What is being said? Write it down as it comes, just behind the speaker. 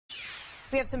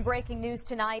We have some breaking news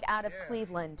tonight out of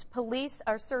Cleveland. Police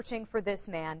are searching for this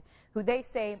man who they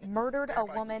say murdered a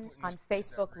woman on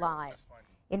Facebook Live.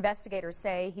 Investigators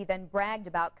say he then bragged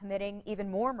about committing even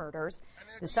more murders.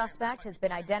 The suspect has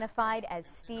been identified as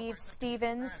Steve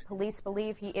Stevens. Police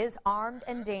believe he is armed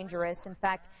and dangerous. In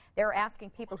fact, they're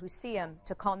asking people who see him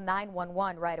to call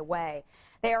 911 right away.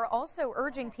 They are also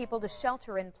urging people to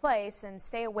shelter in place and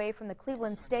stay away from the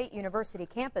Cleveland State University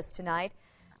campus tonight.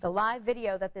 The live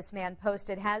video that this man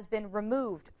posted has been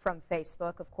removed from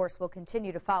Facebook. Of course, we'll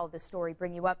continue to follow this story,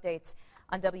 bring you updates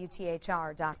on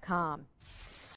WTHR.com.